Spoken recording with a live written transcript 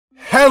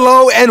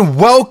Hello and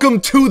welcome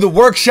to the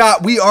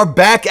workshop. We are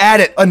back at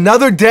it.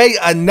 Another day,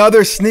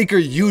 another sneaker.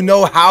 You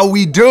know how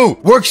we do.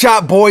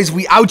 Workshop boys,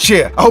 we out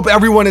here. I hope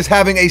everyone is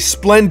having a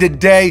splendid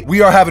day.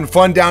 We are having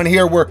fun down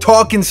here. We're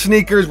talking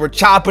sneakers. We're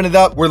chopping it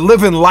up. We're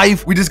living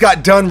life. We just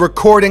got done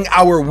recording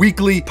our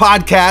weekly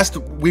podcast.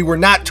 We were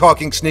not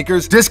talking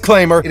sneakers.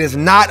 Disclaimer, it is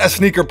not a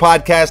sneaker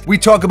podcast. We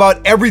talk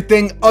about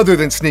everything other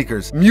than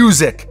sneakers.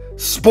 Music,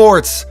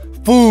 sports,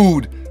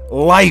 food,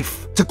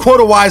 life. To quote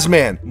a wise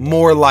man,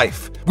 more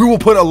life. We will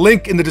put a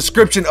link in the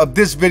description of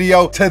this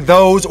video to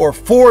those or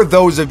for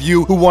those of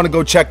you who want to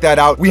go check that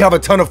out. We have a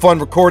ton of fun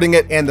recording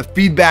it and the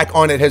feedback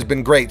on it has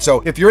been great.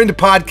 So if you're into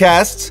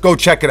podcasts, go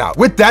check it out.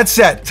 With that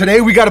said,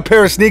 today we got a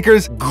pair of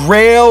sneakers,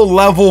 Grail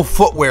level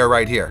footwear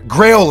right here.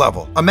 Grail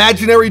level.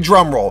 Imaginary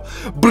drum roll.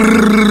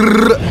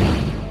 Brrr,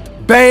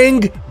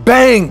 bang,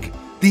 bang.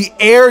 The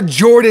Air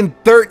Jordan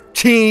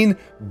 13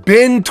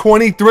 Bin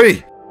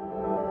 23.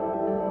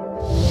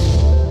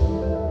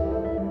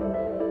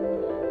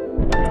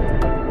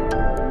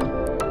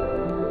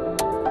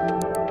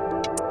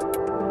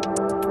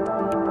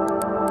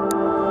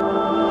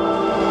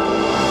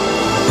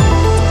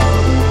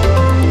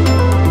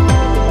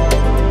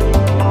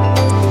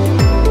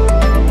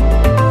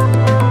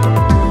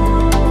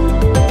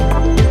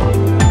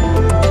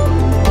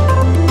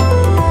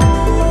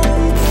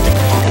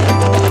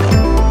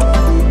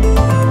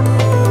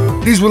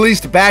 These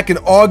released back in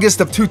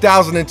August of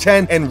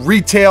 2010 and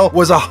retail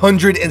was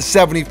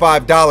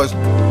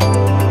 $175.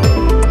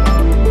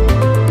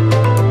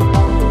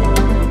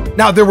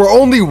 Now, there were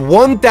only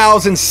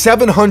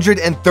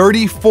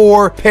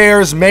 1,734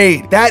 pairs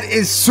made. That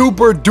is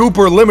super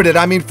duper limited.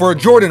 I mean, for a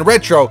Jordan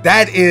Retro,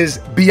 that is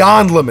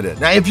beyond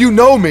limited. Now, if you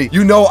know me,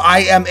 you know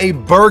I am a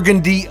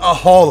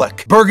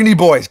burgundy-aholic. Burgundy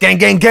boys, gang,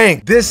 gang,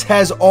 gang. This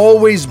has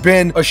always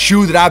been a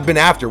shoe that I've been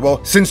after,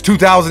 well, since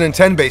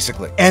 2010,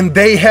 basically. And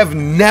they have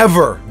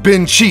never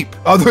been cheap.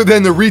 Other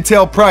than the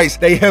retail price,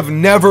 they have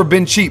never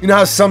been cheap. You know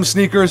how some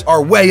sneakers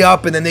are way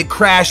up and then they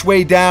crash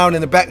way down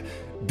in the back?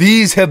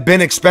 These have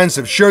been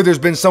expensive. Sure, there's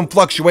been some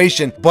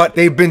fluctuation, but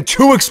they've been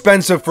too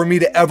expensive for me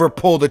to ever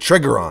pull the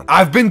trigger on.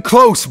 I've been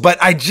close,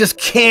 but I just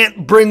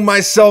can't bring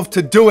myself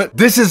to do it.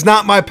 This is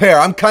not my pair.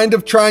 I'm kind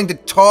of trying to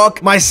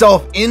talk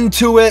myself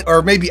into it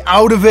or maybe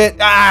out of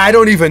it. I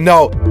don't even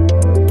know.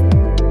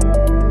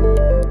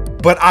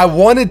 But I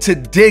wanted to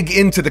dig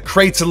into the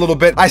crates a little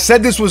bit. I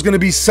said this was gonna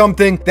be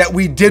something that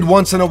we did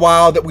once in a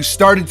while, that we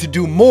started to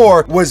do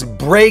more, was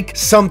break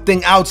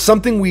something out,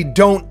 something we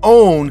don't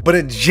own, but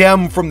a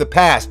gem from the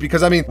past.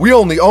 Because I mean, we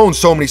only own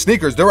so many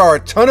sneakers. There are a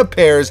ton of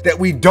pairs that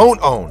we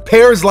don't own.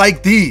 Pairs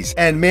like these.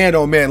 And man,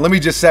 oh man, let me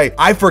just say,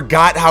 I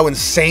forgot how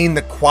insane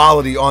the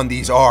quality on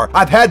these are.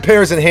 I've had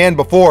pairs in hand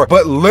before,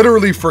 but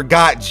literally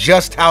forgot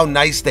just how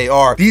nice they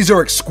are. These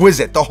are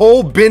exquisite. The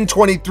whole Bin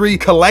 23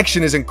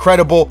 collection is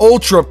incredible.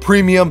 Ultra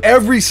premium.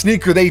 Every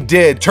sneaker they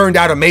did turned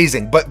out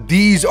amazing, but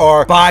these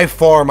are by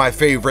far my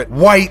favorite.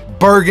 White,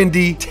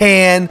 burgundy,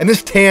 tan, and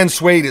this tan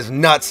suede is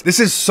nuts. This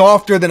is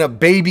softer than a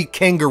baby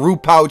kangaroo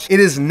pouch.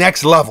 It is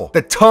next level.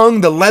 The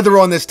tongue, the leather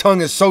on this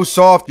tongue is so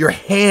soft, your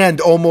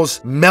hand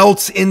almost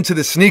melts into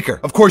the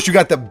sneaker. Of course, you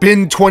got the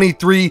Bin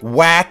 23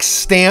 wax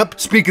stamp.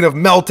 Speaking of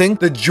melting,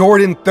 the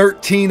Jordan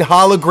 13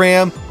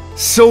 hologram,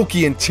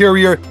 silky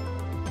interior.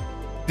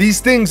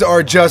 These things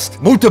are just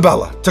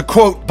mutabella, to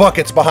quote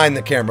Buckets behind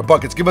the camera.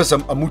 Buckets, give us a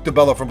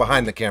mutabella from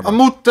behind the camera. A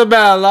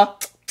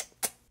mutabella.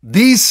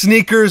 These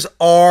sneakers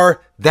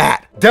are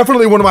that.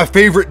 Definitely one of my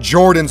favorite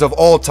Jordans of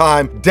all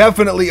time.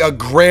 Definitely a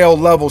Grail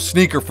level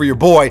sneaker for your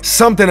boy.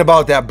 Something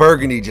about that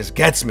burgundy just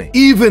gets me.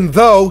 Even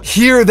though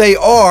here they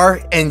are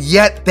and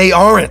yet they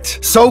aren't.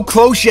 So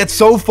close yet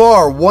so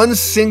far. One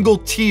single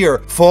tear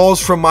falls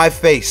from my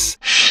face.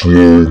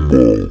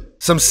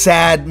 Some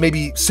sad,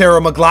 maybe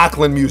Sarah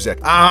McLachlan music.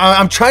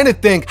 I'm trying to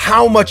think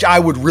how much I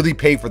would really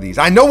pay for these.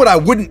 I know what I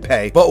wouldn't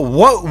pay, but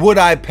what would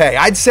I pay?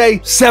 I'd say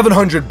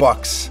 700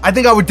 bucks. I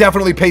think I would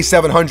definitely pay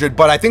 700,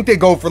 but I think they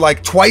go for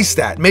like twice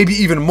that, maybe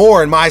even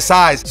more in my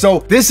size.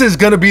 So this is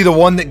gonna be the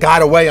one that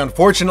got away.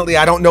 Unfortunately,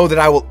 I don't know that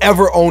I will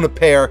ever own a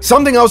pair.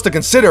 Something else to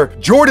consider,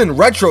 Jordan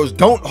Retros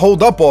don't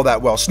hold up all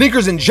that well.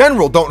 Sneakers in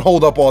general don't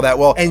hold up all that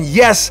well. And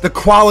yes, the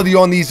quality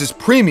on these is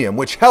premium,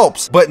 which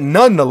helps, but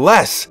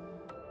nonetheless,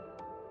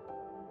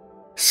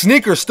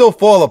 sneakers still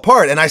fall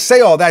apart. And I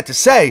say all that to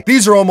say,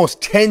 these are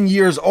almost 10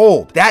 years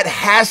old. That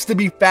has to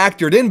be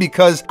factored in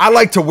because I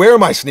like to wear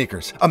my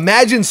sneakers.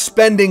 Imagine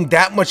spending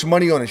that much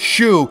money on a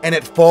shoe and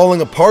it falling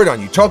apart on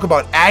you. Talk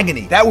about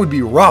agony. That would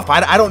be rough.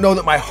 I don't know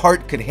that my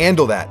heart could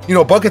handle that. You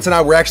know, Buckets and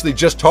I were actually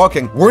just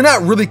talking. We're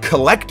not really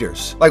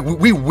collectors. Like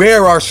we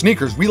wear our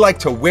sneakers. We like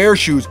to wear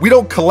shoes. We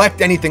don't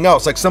collect anything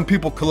else. Like some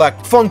people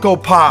collect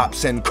Funko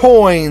Pops and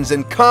coins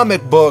and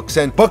comic books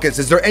and Buckets.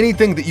 Is there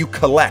anything that you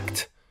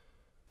collect?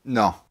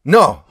 No.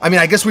 No. I mean,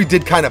 I guess we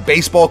did kind of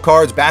baseball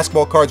cards,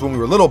 basketball cards when we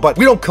were little, but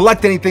we don't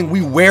collect anything,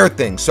 we wear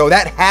things. So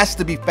that has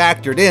to be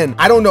factored in.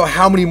 I don't know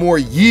how many more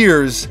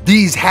years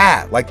these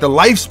have. Like the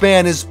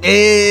lifespan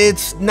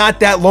it's not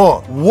that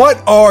long.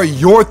 What are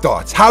your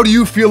thoughts? How do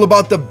you feel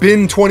about the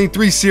Bin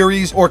 23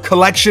 series, or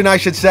collection, I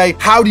should say?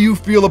 How do you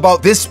feel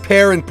about this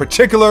pair in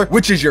particular?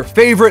 Which is your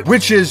favorite?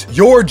 Which is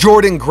your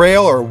Jordan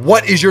Grail, or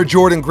what is your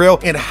Jordan Grail?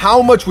 And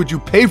how much would you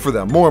pay for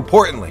them, more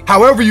importantly?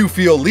 However you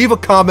feel, leave a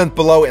comment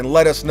below and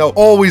let us know.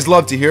 Always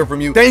love to hear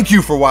from you. Thank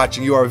you for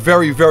watching. You are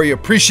very, very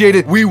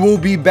appreciated. We will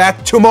be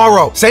back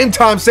tomorrow. Same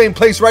time, same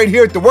place, right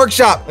here at the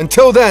workshop.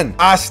 Until then,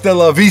 hasta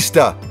la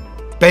vista,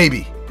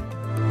 baby.